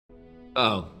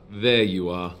Oh, there you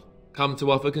are. Come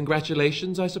to offer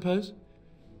congratulations, I suppose?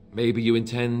 Maybe you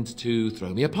intend to throw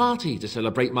me a party to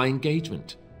celebrate my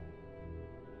engagement.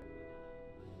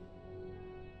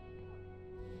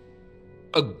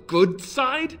 A good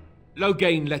side?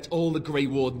 Loghain let all the Grey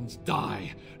Wardens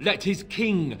die. Let his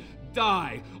king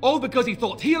die. All because he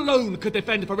thought he alone could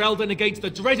defend Fereldan against the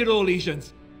dreaded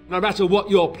Orlesians. No matter what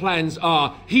your plans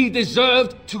are, he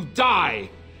deserved to die.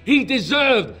 He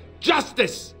deserved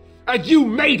justice. And you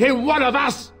made him one of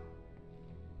us!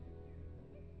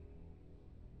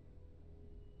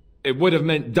 It would have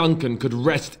meant Duncan could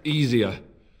rest easier.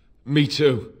 Me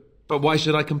too. But why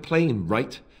should I complain,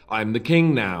 right? I'm the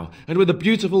king now, and with a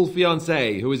beautiful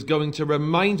fiancée who is going to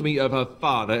remind me of her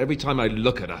father every time I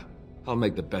look at her. I'll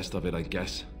make the best of it, I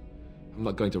guess. I'm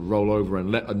not going to roll over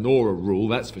and let Anora rule,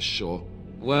 that's for sure.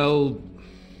 Well,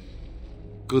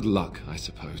 good luck, I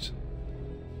suppose.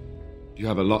 You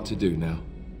have a lot to do now.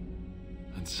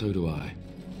 And so do I.